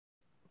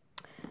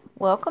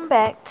Welcome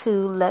back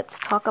to Let's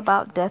Talk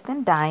About Death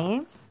and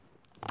Dying.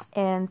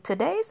 In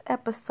today's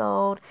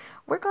episode,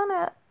 we're going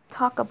to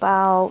talk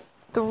about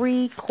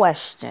 3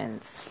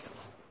 questions.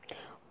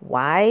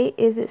 Why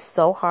is it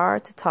so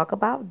hard to talk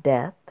about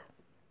death?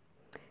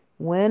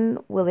 When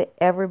will it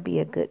ever be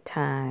a good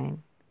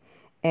time?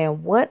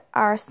 And what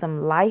are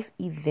some life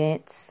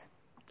events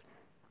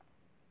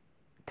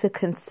to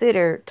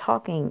consider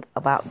talking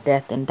about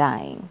death and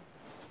dying?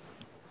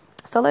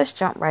 So let's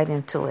jump right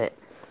into it.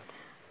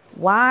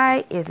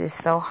 Why is it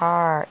so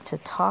hard to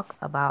talk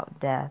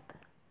about death?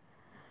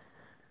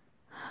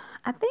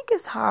 I think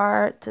it's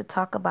hard to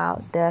talk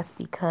about death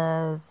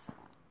because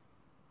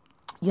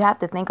you have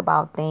to think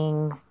about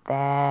things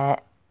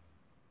that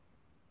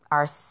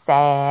are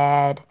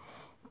sad,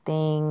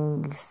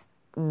 things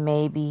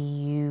maybe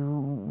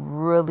you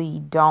really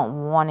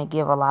don't want to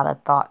give a lot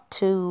of thought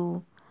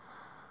to.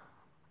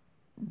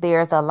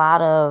 There's a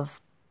lot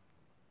of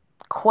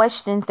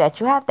questions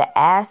that you have to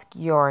ask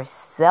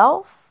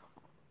yourself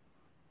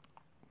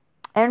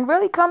and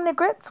really come to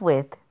grips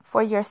with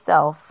for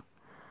yourself.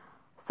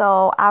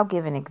 So I'll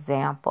give an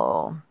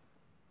example.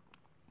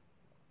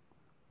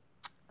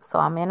 So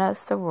I'm in a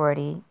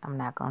sorority. I'm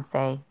not going to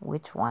say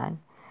which one.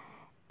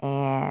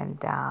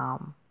 And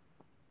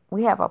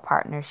we have a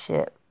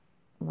partnership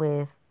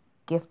with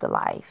Gift of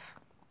Life.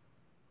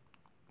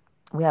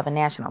 We have a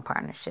national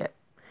partnership.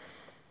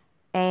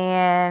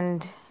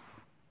 And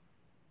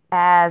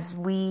as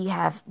we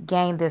have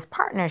gained this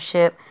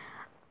partnership,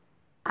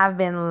 I've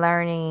been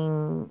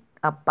learning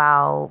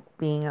about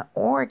being an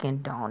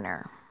organ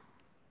donor.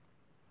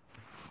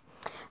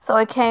 So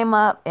it came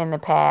up in the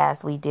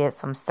past. We did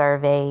some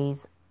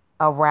surveys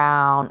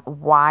around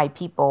why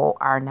people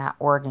are not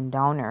organ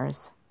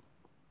donors.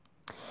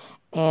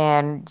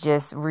 And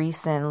just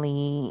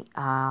recently,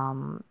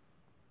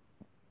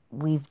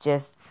 we've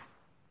just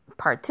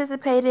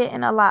participated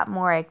in a lot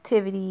more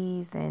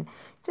activities and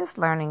just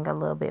learning a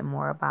little bit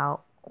more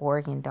about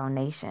organ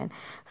donation.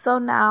 So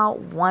now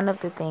one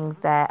of the things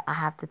that I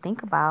have to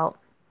think about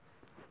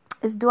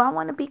is, do I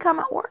want to become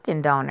an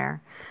organ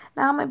donor?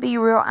 Now, I'm going to be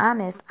real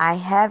honest. I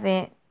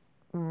haven't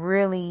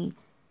really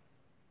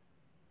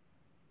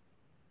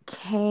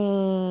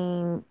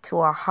came to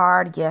a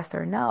hard yes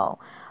or no,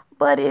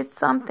 but it's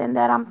something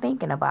that I'm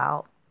thinking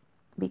about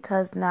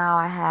because now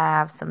I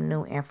have some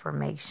new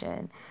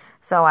information.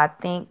 So I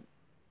think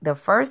the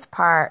first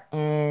part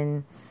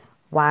in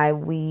why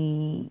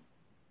we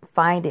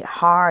find it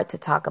hard to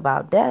talk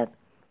about death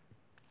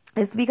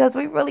is because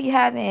we really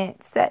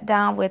haven't sat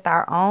down with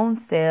our own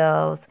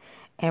selves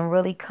and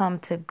really come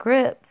to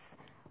grips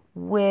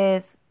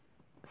with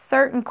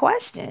certain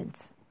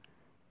questions.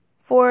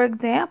 For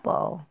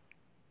example,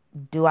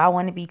 do I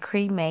want to be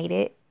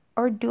cremated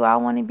or do I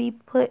want to be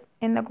put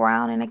in the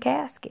ground in a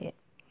casket?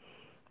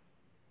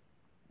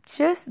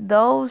 Just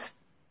those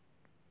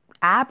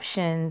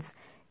options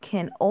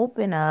can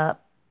open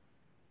up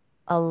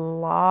a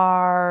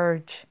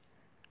large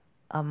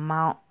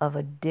amount of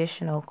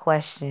additional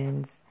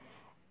questions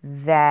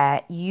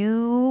that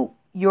you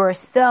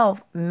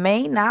yourself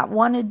may not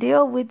want to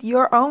deal with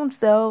your own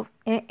self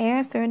in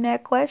answering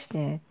that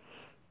question.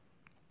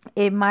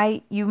 You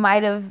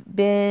might have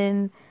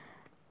been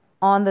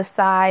on the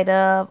side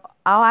of,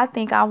 oh, I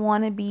think I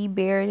want to be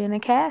buried in a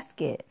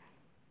casket.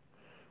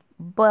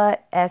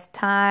 But as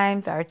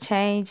times are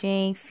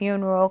changing,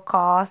 funeral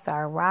costs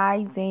are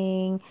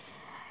rising,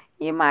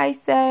 you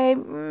might say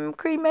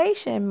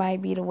cremation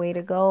might be the way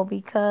to go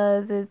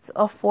because it's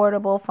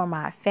affordable for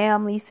my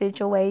family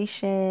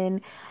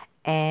situation.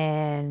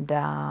 And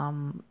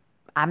I'm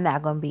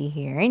not going to be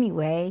here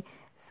anyway.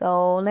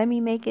 So let me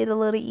make it a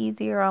little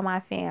easier on my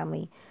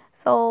family.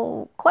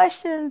 So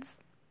questions,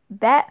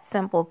 that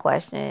simple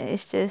question,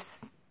 it's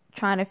just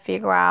trying to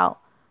figure out,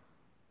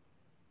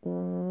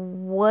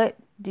 what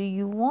do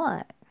you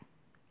want?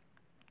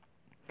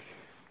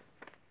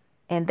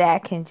 And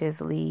that can just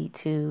lead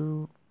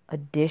to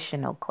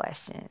additional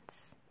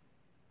questions.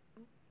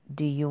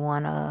 Do you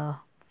want a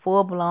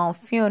full-blown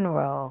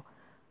funeral?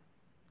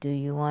 Do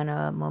you want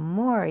a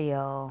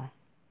memorial?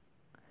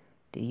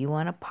 Do you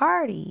want a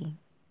party?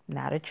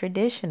 Not a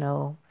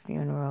traditional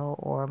funeral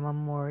or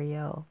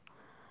memorial.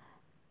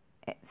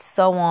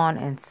 So on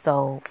and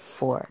so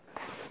forth.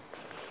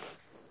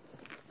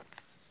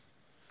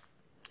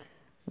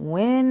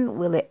 When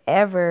will it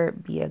ever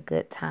be a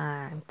good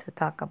time to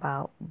talk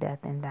about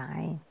death and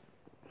dying?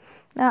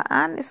 Now,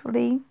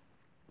 honestly,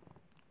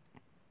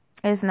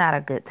 it's not a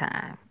good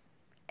time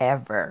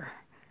ever.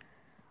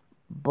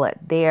 But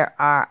there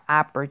are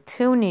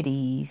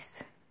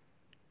opportunities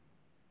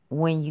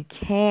when you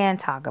can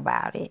talk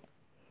about it.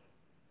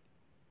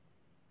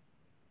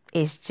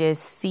 It's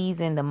just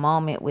seizing the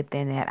moment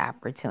within that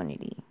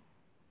opportunity.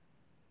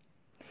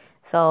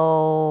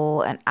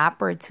 So an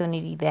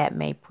opportunity that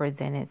may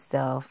present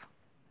itself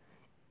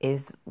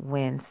is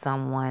when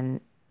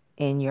someone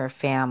in your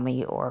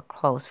family or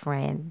close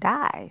friend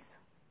dies.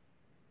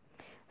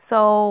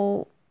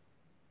 So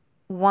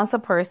once a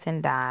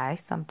person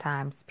dies,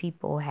 sometimes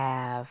people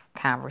have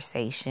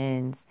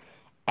conversations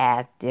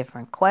ask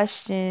different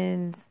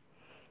questions.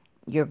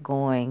 You're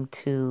going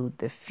to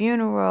the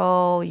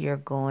funeral. You're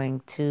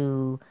going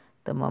to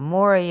the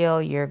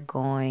memorial. You're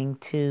going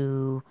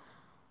to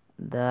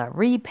the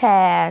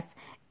repast.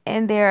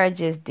 And there are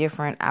just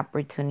different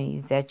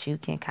opportunities that you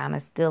can kind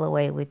of steal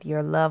away with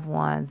your loved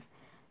ones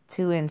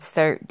to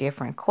insert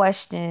different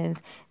questions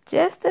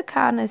just to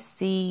kind of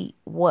see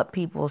what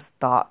people's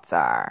thoughts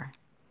are.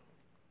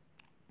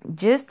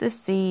 Just to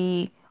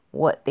see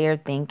what they're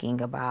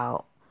thinking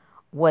about,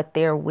 what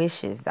their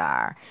wishes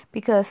are.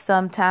 Because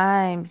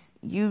sometimes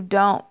you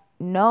don't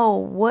know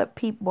what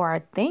people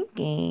are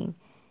thinking.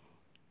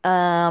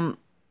 And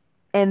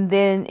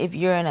then if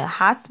you're in a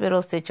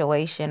hospital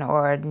situation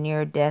or a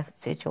near-death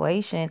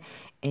situation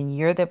and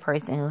you're the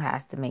person who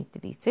has to make the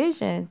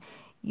decision,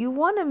 you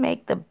want to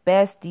make the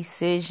best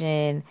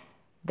decision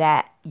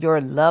that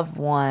your loved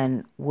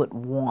one would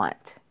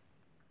want.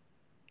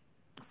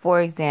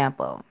 For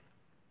example,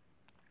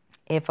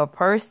 if a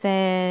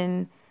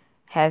person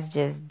has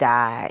just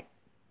died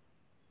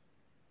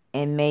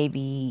and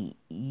maybe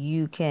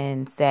you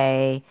can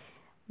say,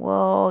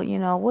 well,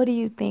 what do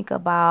you think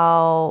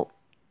about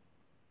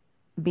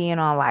being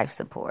on life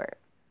support?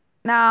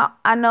 Now,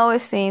 I know it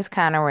seems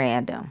kind of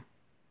random.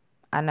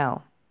 I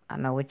know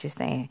what you're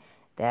saying.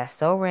 That's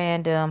so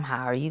random.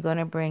 How are you going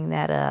to bring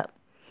that up?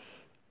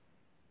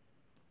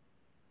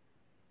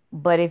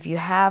 But if you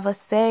have a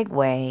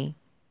segue,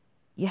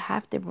 you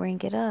have to bring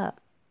it up.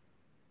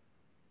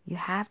 You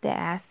have to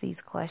ask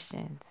these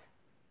questions.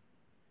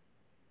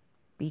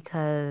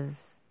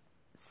 Because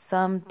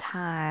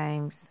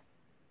sometimes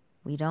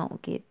we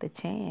don't get the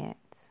chance.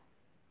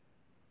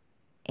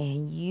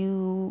 And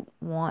you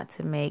want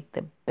to make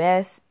the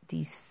best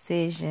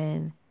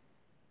decision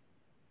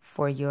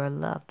for your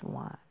loved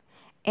one.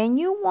 And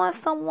you want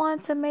someone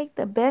to make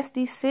the best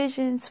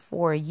decisions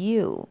for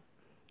you.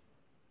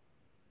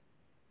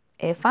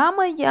 If I'm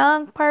a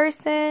young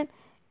person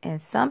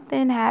and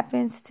something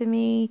happens to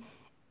me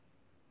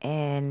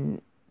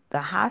and the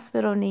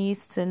hospital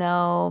needs to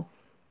know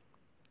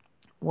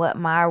what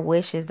my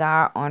wishes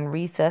are on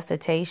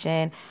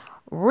resuscitation,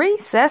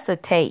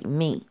 resuscitate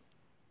me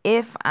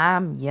if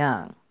I'm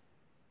young.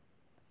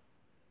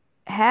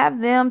 Have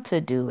them to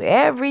do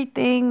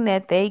everything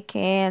that they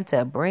can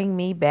to bring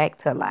me back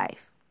to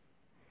life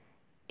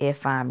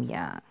if I'm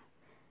young.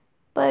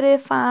 But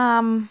if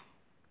I'm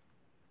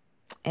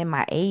in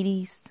my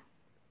 80s,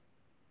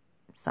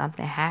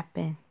 something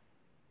happened,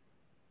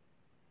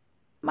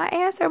 my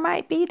answer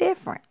might be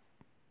different.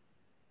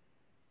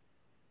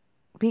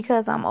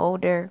 Because I'm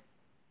older,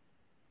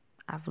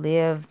 I've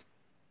lived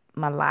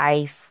my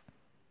life,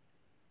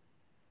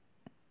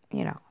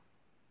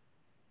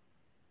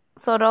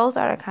 So those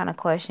are the kind of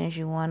questions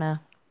you want to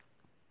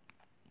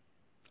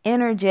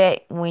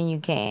interject when you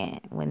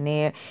can.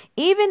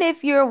 Even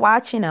if you're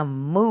watching a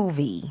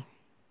movie,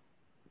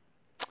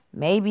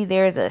 maybe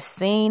there's a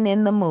scene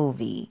in the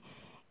movie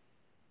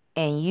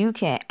and you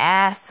can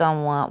ask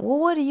someone, well,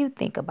 what do you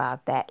think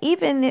about that?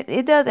 Even if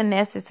it doesn't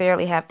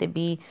necessarily have to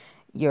be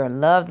your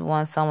loved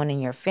one, someone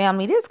in your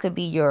family. This could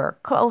be your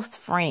close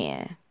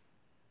friend.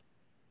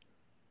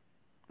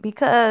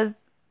 Because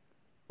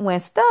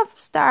when stuff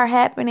start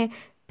happening,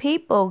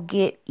 people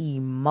get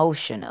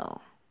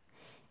emotional.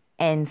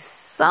 And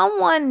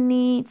someone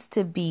needs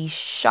to be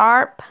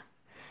sharp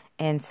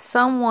and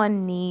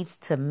someone needs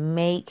to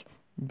make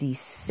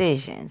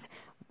decisions.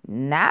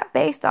 Not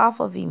based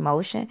off of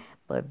emotion,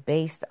 but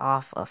based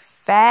off of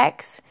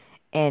facts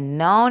and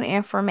known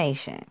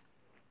information.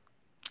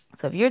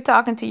 So if you're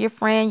talking to your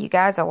friend, you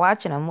guys are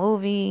watching a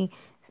movie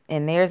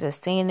and there's a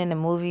scene in the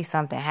movie,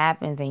 something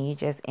happens and you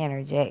just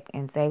interject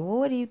and say, well,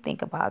 what do you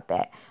think about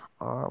that?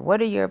 Or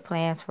what are your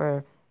plans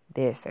for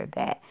this or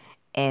that?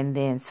 And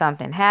then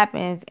something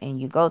happens and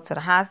you go to the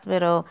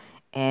hospital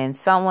and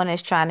someone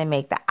is trying to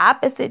make the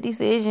opposite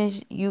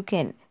decisions. You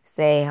can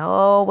say,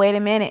 oh, wait a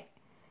minute.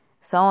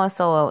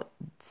 So-and-so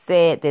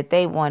said that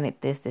they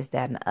wanted this,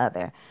 that, and the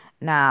other.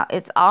 Now,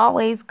 it's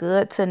always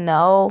good to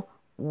know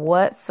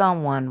what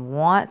someone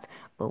wants,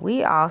 but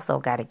we also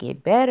got to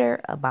get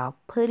better about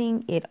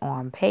putting it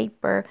on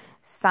paper,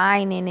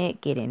 signing it,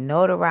 getting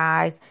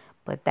notarized.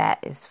 But that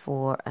is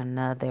for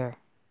another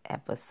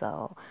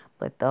episode.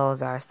 But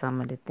those are some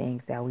of the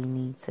things that we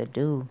need to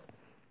do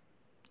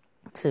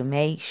to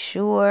make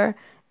sure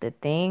the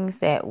things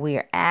that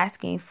we're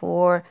asking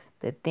for,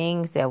 the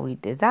things that we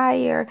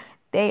desire,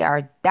 they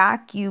are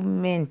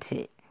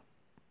documented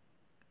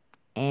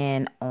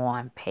and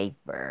on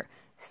paper,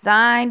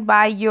 signed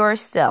by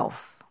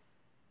yourself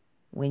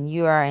when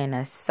you are in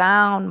a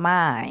sound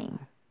mind.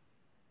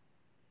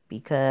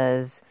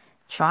 Because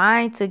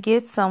trying to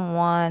get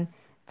someone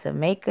to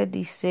make a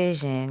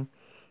decision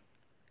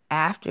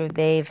after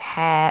they've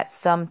had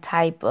some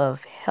type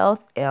of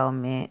health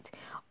ailment,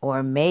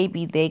 or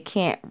maybe they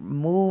can't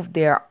move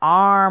their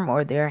arm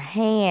or their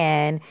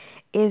hand,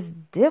 is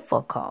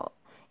difficult.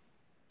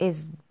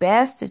 It's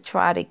best to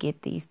try to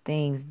get these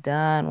things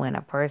done when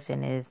a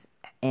person is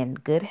in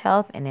good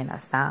health and in a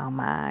sound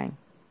mind.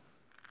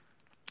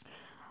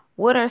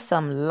 What are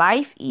some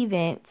life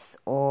events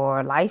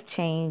or life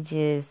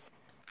changes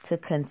to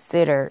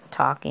consider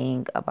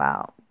talking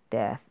about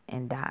death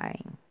and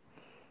dying?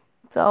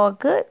 So a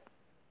good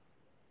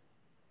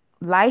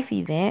life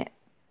event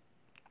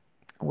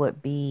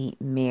would be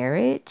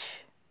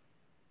marriage,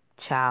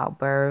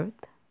 childbirth,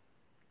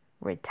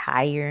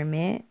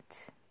 retirement,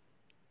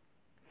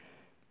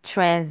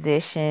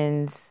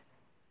 transitions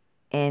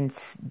in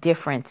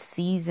different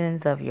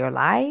seasons of your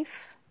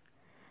life.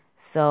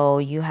 So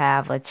you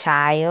have a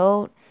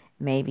child,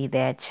 maybe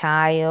that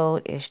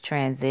child is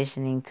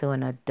transitioning to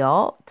an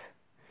adult,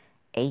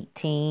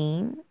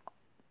 18,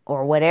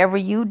 or whatever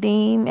you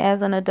deem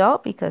as an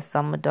adult, because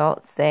some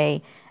adults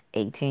say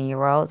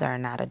 18-year-olds are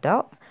not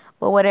adults.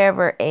 But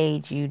whatever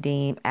age you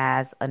deem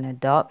as an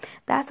adult,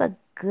 that's a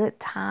good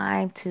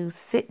time to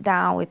sit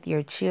down with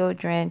your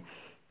children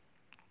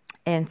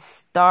and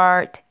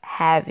start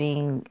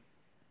having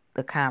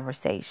the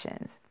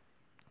conversations.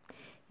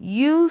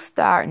 You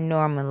start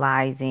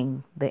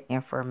normalizing the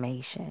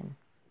information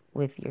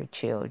with your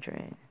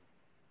children.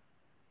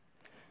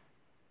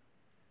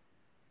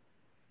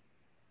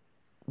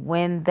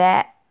 When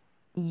that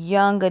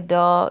young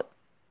adult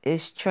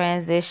is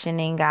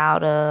transitioning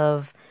out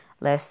of,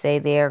 let's say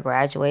they're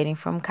graduating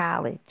from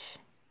college,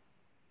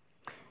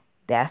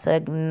 that's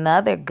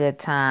another good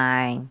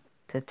time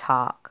to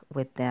talk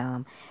with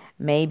them.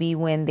 Maybe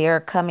when they're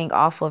coming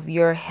off of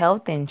your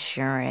health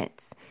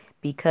insurance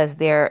because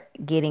they're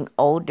getting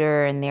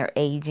older and they're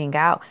aging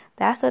out,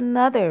 that's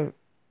another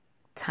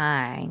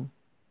time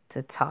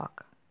to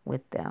talk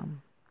with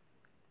them.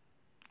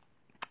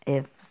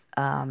 If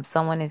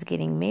someone is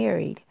getting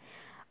married,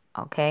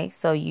 okay,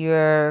 so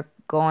you're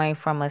going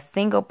from a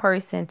single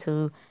person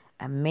to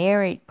a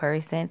married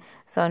person.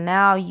 So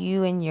now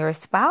you and your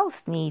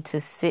spouse need to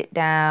sit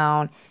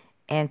down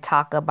and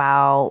talk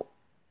about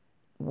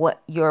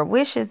what your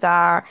wishes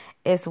are,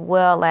 as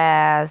well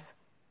as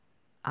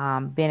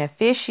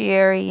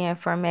beneficiary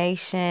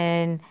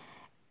information,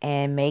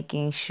 and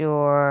making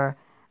sure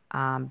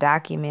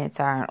documents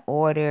are in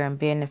order and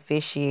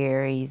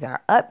beneficiaries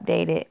are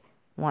updated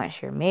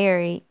once you're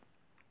married.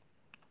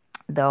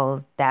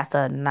 That's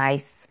a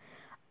nice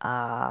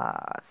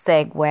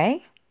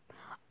segue.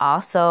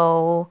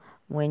 Also,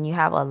 when you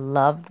have a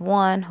loved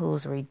one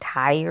who's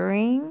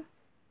retiring,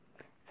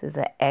 this is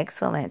an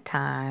excellent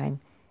time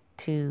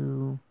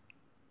to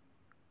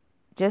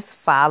just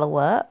follow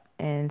up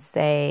and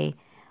say,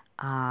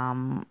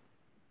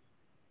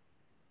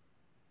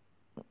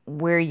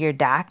 where are your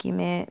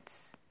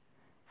documents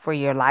for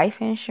your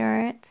life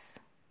insurance,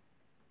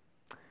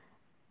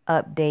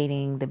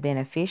 updating the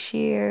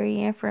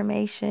beneficiary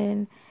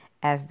information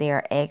as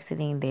they're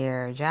exiting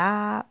their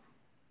job,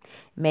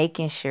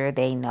 making sure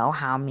they know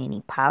how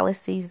many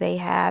policies they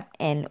have,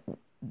 and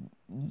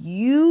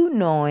you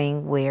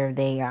knowing where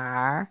they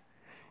are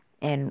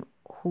and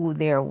who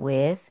they're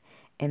with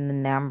and the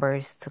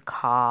numbers to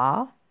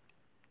call.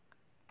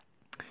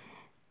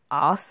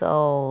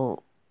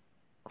 Also,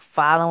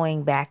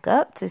 following back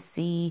up to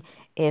see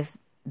if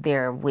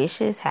their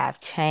wishes have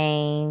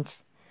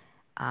changed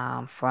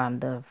from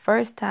the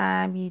first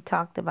time you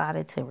talked about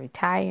it to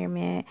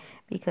retirement,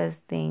 because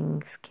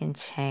things can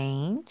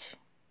change.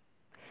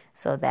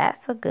 So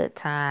that's a good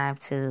time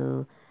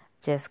to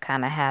just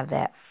kind of have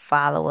that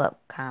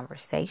follow-up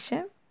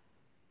conversation.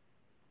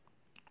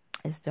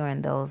 It's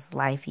during those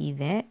life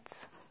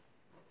events.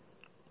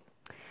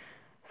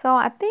 So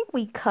I think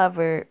we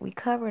covered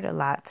a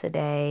lot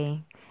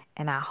today,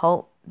 and I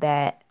hope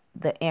that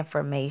the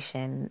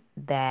information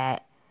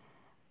that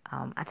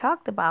I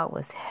talked about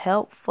was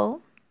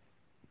helpful.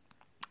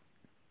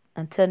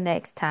 Until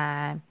next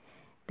time,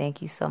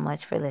 thank you so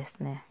much for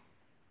listening.